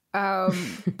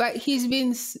 But he's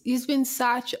been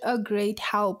such a great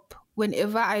help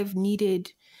whenever I've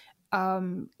needed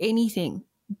anything,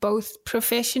 both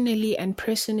professionally and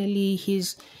personally.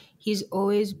 He's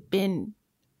always been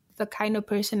the kind of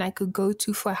person I could go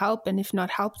to for help, and if not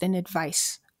help, then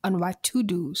advice on what to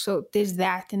do. So there's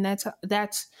that, and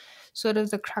that's sort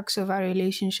of the crux of our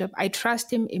relationship. I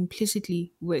trust him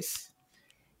implicitly with,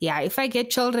 if I get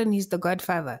children, he's the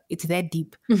godfather. It's that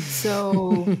deep.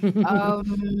 So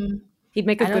he'd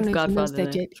make a I don't good know if he knows godfather.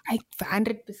 that yet.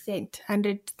 100%,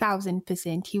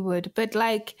 100,000%, he would. But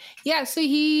like, so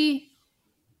he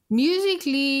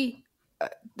musically,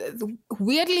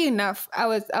 weirdly enough,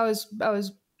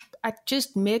 I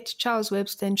just met Charles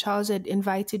Webster, and Charles had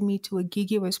invited me to a gig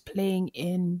he was playing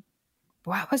in,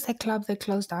 what was that club that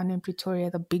closed down in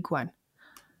Pretoria, the big one?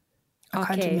 I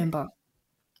can't remember.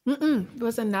 It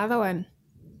was another one.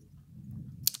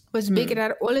 It was big. It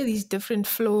had all of these different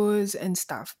floors and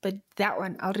stuff. But that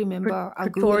one, I'll remember. I'll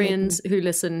Google it. Praetorians who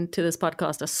listen to this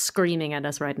podcast are screaming at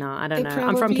us right now. I don't know. They're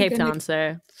I'm from probably Cape gonna- Town,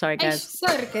 so sorry, guys.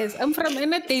 Sorry, guys. I'm from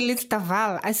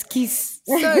Enatelitstaval, Askies.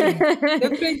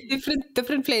 Sorry.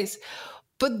 different place.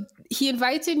 But he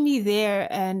invited me there,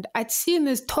 and I'd seen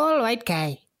this tall white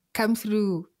guy come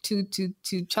through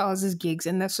to Charles's gigs.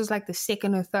 And this was like the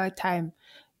second or third time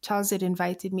Charles had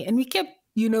invited me. And we kept,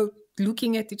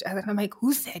 looking at each other. And I'm like,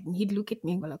 who's that? And he'd look at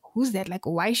me and go like, who's that? Like,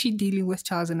 why is she dealing with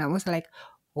Charles? And I was like,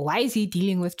 why is he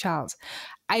dealing with Charles?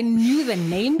 I knew the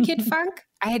name Kid Funk.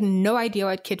 I had no idea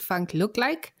what Kid Funk looked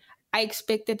like. I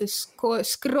expected a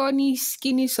scrawny,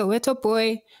 skinny Soweto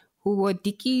boy who wore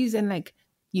Dickies and like,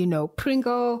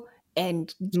 Pringle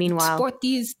and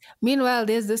Sporties. Meanwhile,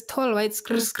 there's this tall white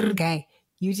skr guy.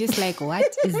 You just like,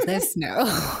 what is this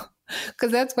now?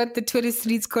 Because that's what the Twitter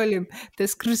streets call him, the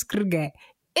skr guy.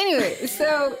 Anyway,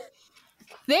 so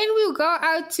then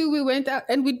we went out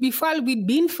and we'd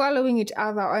been following each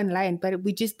other online, but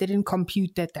we just didn't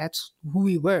compute that that's who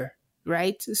we were,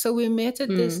 right? So we met at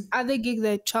this other gig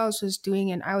that Charles was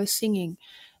doing and I was singing.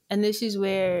 And this is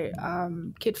where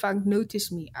Kid Funk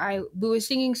noticed me. We were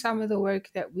singing some of the work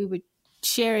that we were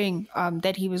sharing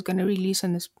that he was going to release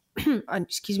on this,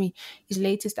 his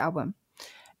latest album.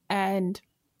 And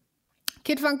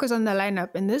Kid Funk was on the lineup,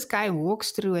 and this guy walks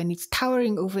through and he's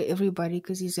towering over everybody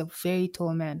because he's a very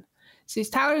tall man. So he's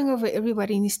towering over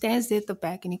everybody and he stands there at the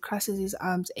back and he crosses his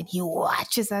arms and he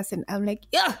watches us. And I'm like,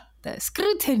 yeah, the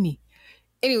scrutiny.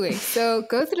 Anyway, so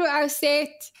go through our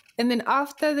set. And then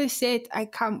after the set, I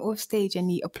come off stage and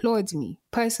he applauds me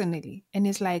personally. And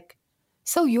he's like,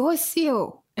 so you're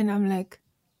Seal? And I'm like,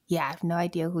 yeah, I have no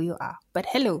idea who you are, but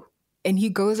hello. And he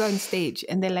goes on stage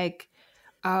and they're like,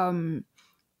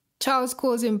 Charles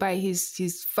calls him by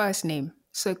his first name.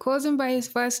 So he calls him by his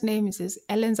first name. He says,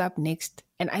 Ellen's up next.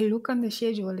 And I look on the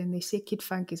schedule and they say Kid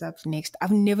Funk is up next.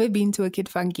 I've never been to a Kid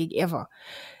Funk gig ever.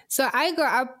 So I go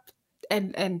up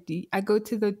and I go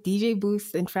to the DJ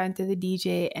booth in front of the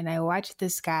DJ and I watch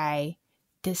this guy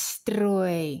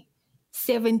destroy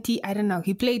 70, I don't know.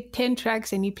 He played 10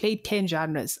 tracks and he played 10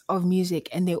 genres of music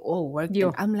and they all worked. Yo.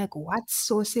 And I'm like, what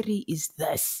sorcery is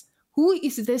this? Who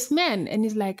is this man? And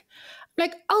he's like,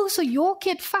 oh, so you're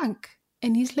Kid Funk?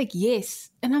 And he's like, yes.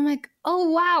 And I'm like, oh,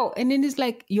 wow. And then he's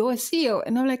like, you're Seal.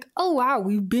 And I'm like, oh, wow,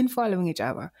 we've been following each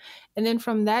other. And then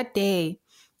from that day,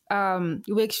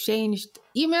 we exchanged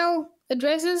email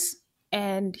addresses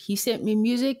and he sent me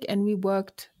music and we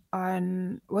worked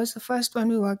on, what's the first one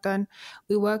we worked on?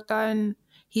 We worked on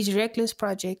his Reckless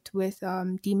project with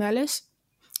D Malice.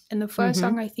 And the first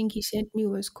song I think he sent me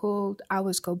was called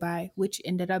Hours Go By, which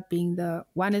ended up being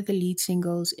one of the lead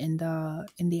singles in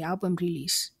the album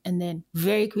release. And then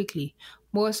very quickly,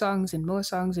 more songs and more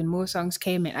songs and more songs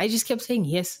came in. I just kept saying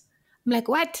yes. I'm like,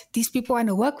 what? These people want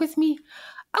to work with me?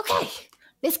 Okay,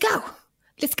 let's go.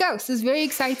 Let's go. So I was very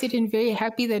excited and very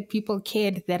happy that people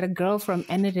cared that a girl from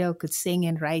Annandale could sing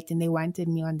and write and they wanted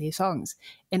me on their songs.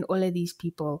 And all of these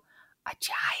people are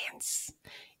giants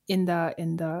in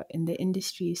the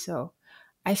industry. So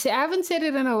I haven't said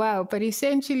it in a while, but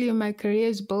essentially my career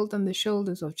is built on the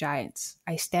shoulders of giants.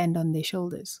 I stand on their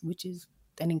shoulders, which is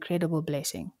an incredible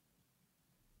blessing.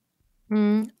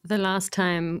 The last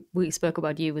time we spoke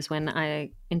about you was when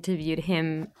I interviewed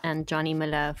him and Johnny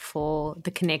Miller for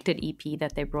the Connected EP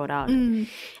that they brought out. And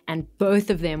both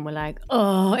of them were like,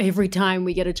 oh, every time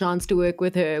we get a chance to work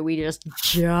with her, we just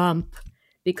jump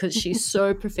because she's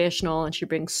so professional and she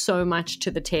brings so much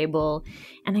to the table.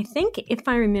 And I think if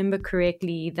I remember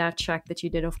correctly, that track that you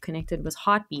did off Connected was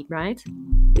Heartbeat, right?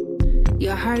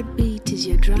 Your heartbeat is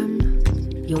your drum,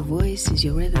 your voice is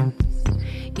your rhythm.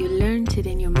 You learned it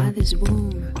in your mother's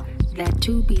womb, that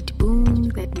 2-beat boom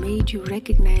that made you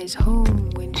recognize home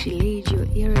when she laid your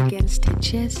ear against her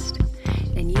chest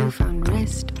and you found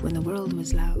rest when the world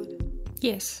was loud.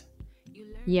 Yes.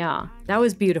 Yeah, that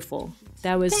was beautiful.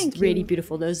 That was really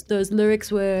beautiful. Those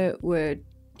lyrics were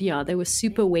they were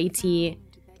super weighty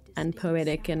and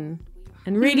poetic and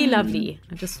really lovely.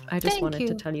 I just wanted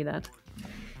to tell you that.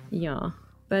 Yeah.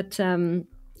 But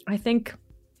I think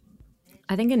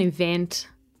an event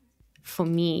for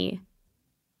me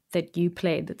that you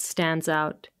played that stands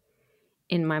out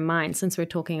in my mind, since we're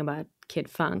talking about Kid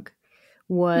Funk,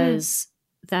 was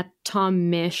that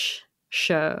Tom Misch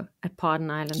show at Pardon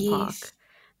Island Park.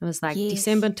 It was like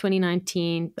December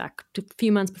 2019, like a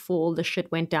few months before all the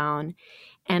shit went down.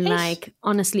 And like,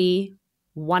 honestly,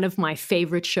 one of my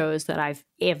favorite shows that I've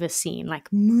ever seen. Like,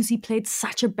 Muzi played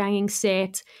such a banging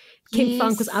set. Kid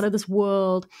Funk was out of this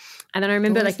world. And then I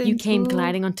remember like you came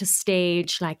gliding onto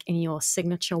stage like in your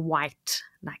signature white,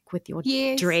 like with your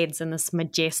dreads and this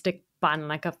majestic bun,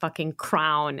 like a fucking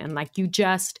crown. And like you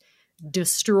just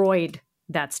destroyed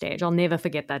that stage. I'll never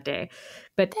forget that day.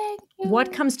 But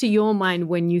what comes to your mind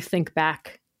when you think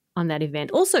back on that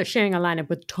event? Also sharing a lineup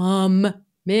with Tom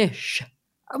Misch.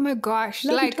 Oh my gosh.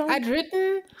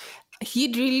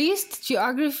 He'd released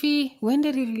Geography. When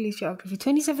did he release Geography?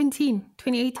 2017?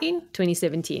 2018?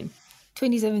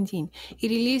 2017. He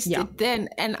released it then.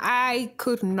 And I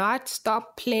could not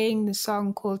stop playing the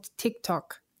song called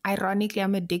TikTok. Ironically,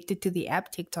 I'm addicted to the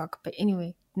app TikTok. But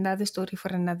anyway, another story for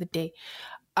another day.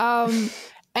 And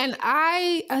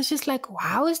I was just like,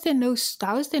 how is there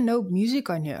no music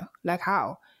on here? Like,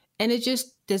 how? And it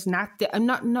just there's not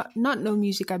no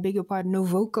music, I beg your pardon, no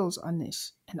vocals on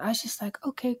this. And I was just like,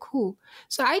 okay, cool.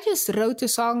 So I just wrote a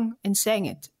song and sang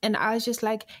it. And I was just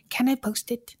like, can I post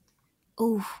it?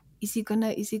 Oh, is he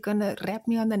gonna rap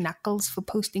me on the knuckles for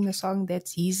posting a song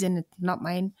that's his and not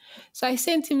mine? So I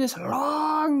sent him this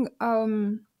long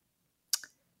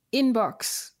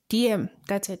inbox DM,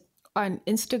 that's it, on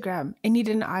Instagram, and he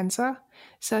didn't answer.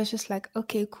 So I was just like,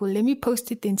 okay, cool, let me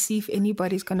post it and see if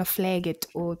anybody's gonna flag it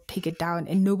or take it down,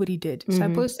 and nobody did. So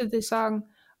I posted the song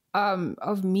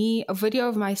of me, a video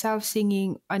of myself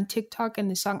singing on TikTok,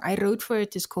 and the song I wrote for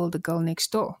it is called The Girl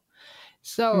Next Door.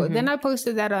 So then I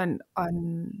posted that on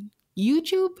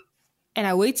YouTube, and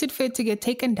I waited for it to get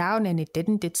taken down, and it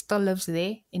didn't. It still lives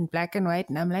there in black and white.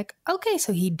 And I'm like, okay,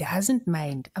 so he doesn't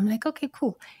mind. I'm like, okay,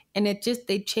 cool. And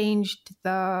they changed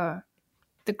the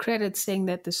credits saying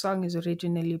that the song is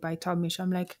originally by Tomish.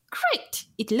 I'm like, great,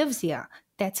 it lives here.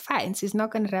 That's fine. So he's not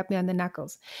going to rap me on the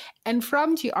knuckles. And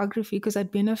from geography, because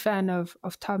I'd been a fan of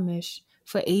Tomish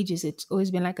for ages, it's always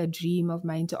been like a dream of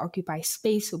mine to occupy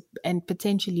space and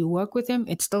potentially work with him.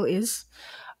 It still is.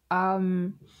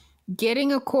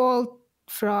 Getting a call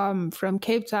from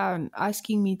Cape Town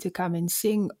asking me to come and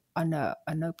sing on a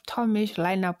Tomish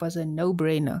lineup was a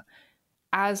no-brainer.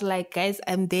 I was like, guys,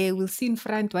 I'm there. We'll see in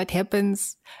front what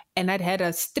happens. And I'd had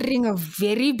a string of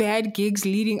very bad gigs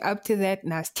leading up to that,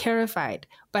 and I was terrified.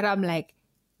 But I'm like,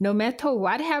 no matter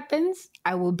what happens,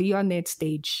 I will be on that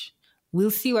stage. We'll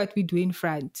see what we do in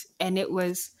front. And it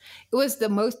was the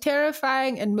most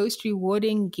terrifying and most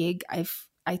rewarding gig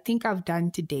I think I've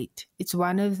done to date. It's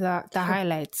one of the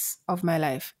highlights of my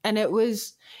life. And it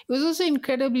was also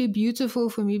incredibly beautiful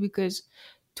for me because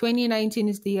 2019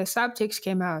 is the year Subtext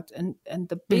came out, and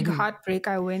the big heartbreak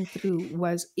I went through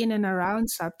was in and around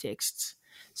Subtexts.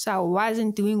 So I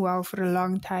wasn't doing well for a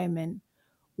long time, and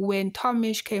when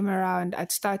Tomish came around,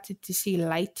 I'd started to see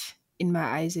light in my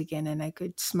eyes again, and I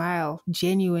could smile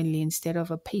genuinely instead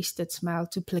of a pasted smile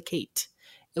to placate.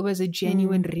 It was a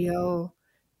genuine, real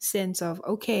sense of,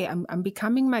 okay, I'm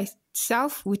becoming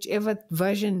myself, whichever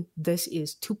version this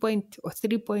is, 2.0 or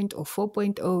 3.0 or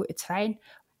 4.0, it's fine.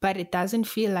 But it doesn't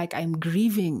feel like I'm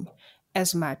grieving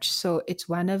as much. So it's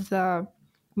one of the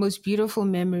most beautiful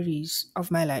memories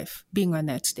of my life, being on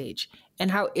that stage,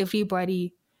 and how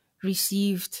everybody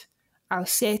received our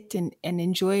set and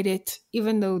enjoyed it,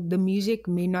 even though the music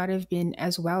may not have been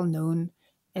as well known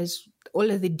as all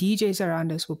of the DJs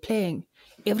around us were playing.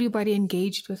 Everybody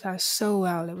engaged with us so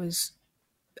well. It was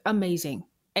amazing.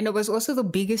 And it was also the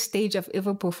biggest stage I've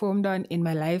ever performed on in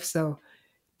my life. So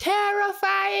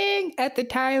terrifying at the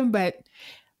time, but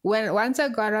once I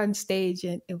got on stage,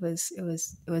 it was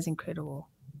incredible.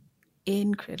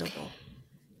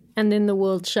 And then the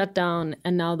world shut down,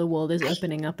 and now the world is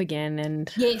opening up again.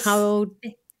 And yes. How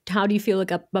do you feel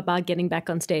about getting back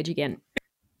on stage again?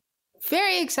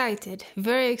 Very excited.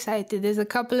 There's a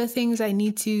couple of things I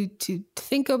need to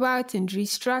think about and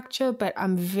restructure, but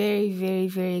I'm very, very,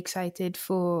 very excited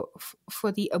for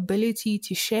the ability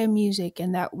to share music,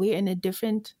 and that we're in a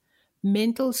different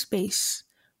mental space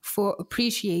for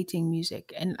appreciating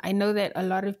music. And I know that a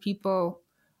lot of people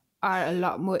are a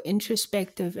lot more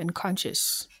introspective and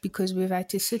conscious because we've had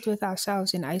to sit with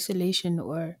ourselves in isolation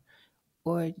or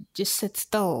just sit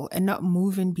still and not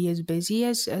move and be as busy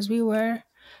as we were,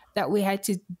 that we had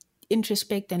to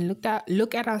introspect and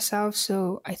look at ourselves.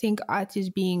 So I think art is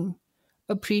being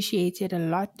appreciated a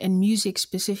lot, and music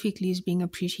specifically is being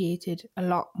appreciated a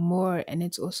lot more, and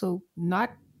it's also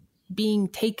not being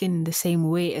taken the same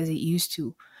way as it used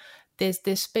to. There's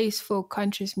space for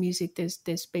conscious music. There's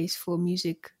space for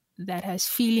music that has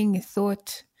feeling,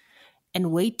 thought,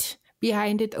 and weight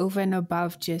behind it over and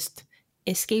above just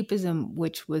escapism,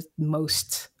 which was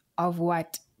most of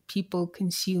what people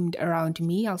consumed around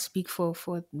me. I'll speak for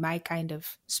my kind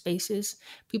of spaces.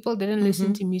 People didn't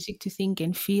listen to music to think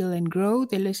and feel and grow.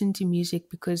 They listened to music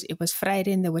because it was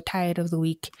Friday and they were tired of the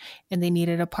week and they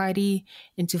needed a party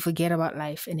and to forget about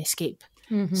life and escape.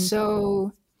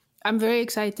 So I'm very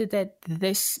excited that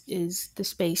this is the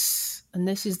space and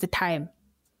this is the time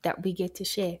that we get to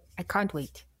share. I can't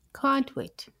wait.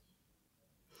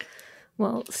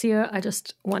 Well, Sia, I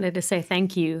just wanted to say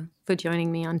thank you for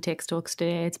joining me on Text Talks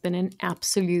today. It's been an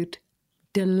absolute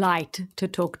delight to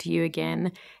talk to you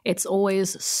again. It's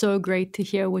always so great to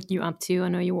hear what you're up to. I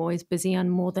know you're always busy on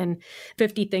more than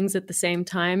 50 things at the same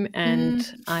time. And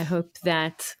I hope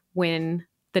that when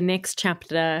the next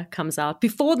chapter comes out,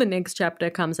 before the next chapter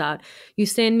comes out, you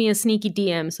send me a sneaky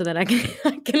DM so that I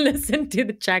can listen to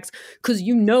the tracks, because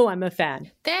you know I'm a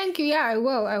fan. Thank you. Yeah, I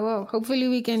will. Hopefully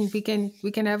we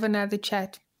can have another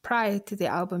chat prior to the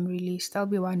album release. That'll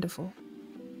be wonderful.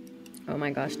 Oh my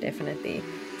gosh, definitely.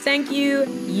 Thank you.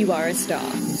 You are a star.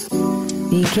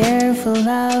 Be careful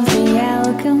of the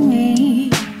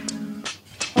alchemy,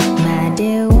 my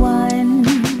dear one.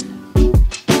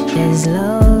 There's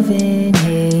love in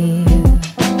here,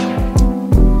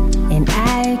 and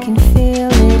I can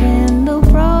feel it in the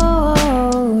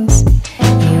prose.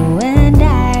 You and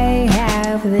I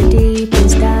have the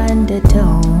deepest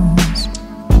undertones.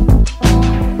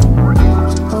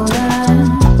 Hold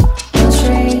on, go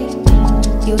straight.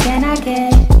 You cannot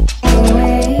get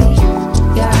away.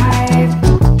 Your heart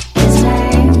is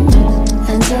lame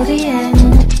until the end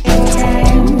of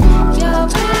time. Your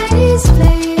body's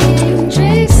playing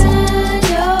tricks on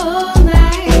your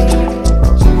mind.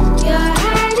 Your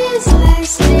heart is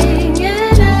listening,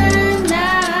 and I'm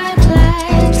not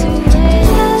blind to it.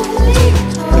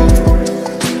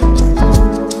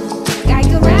 Got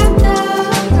you wrapped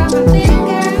up around my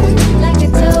finger like a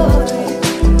toy.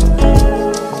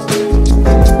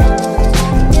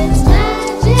 It's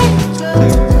magical.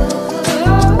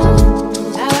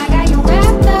 How I got you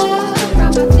wrapped up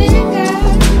around my finger,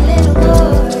 little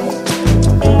boy.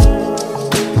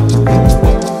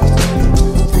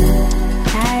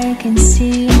 I can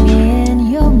see me in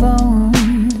your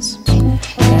bones.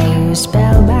 Got you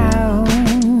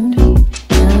spellbound.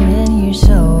 I'm in your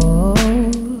soul.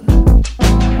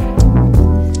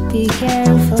 Be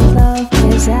careful, love,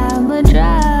 'cause I'm a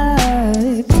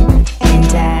drug.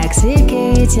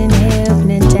 Intoxicating,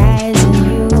 hypnotizing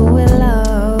you with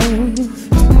love.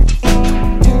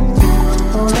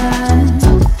 Hold on,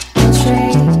 go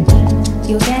straight.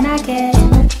 You cannot get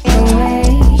away.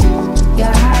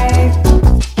 Your heart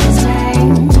is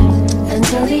lame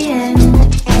until the end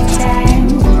of time.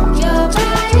 Your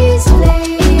body's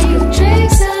playing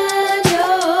tricks on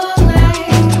your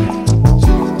mind.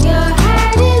 Your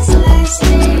heart is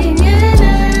listening, and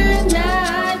I'm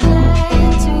not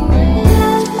blind to it.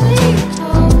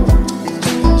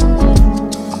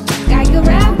 Got you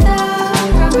wrapped up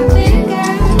around my finger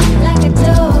like a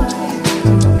toy.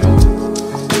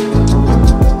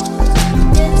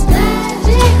 It's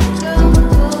magical.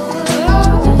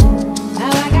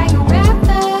 How I got you wrapped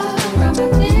up around my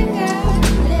finger,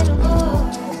 little boy.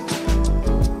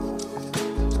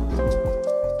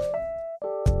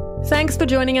 Thanks for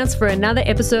joining us for another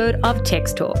episode of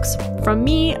Tex Talks. From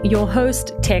me, your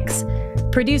host, Tex,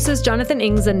 producers Jonathan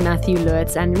Ings and Matthew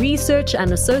Lurtz, and research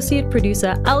and associate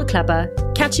producer Al Clapper.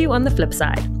 Catch you on the flip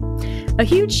side. A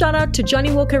huge shout out to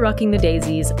Johnny Walker Rocking the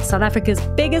Daisies, South Africa's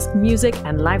biggest music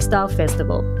and lifestyle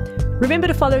festival. Remember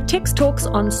to follow Tex Talks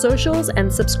on socials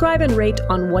and subscribe and rate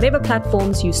on whatever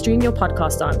platforms you stream your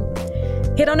podcast on.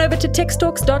 Head on over to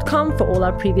textalks.com for all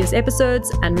our previous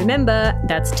episodes, and remember,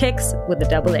 that's Tex with a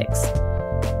double X.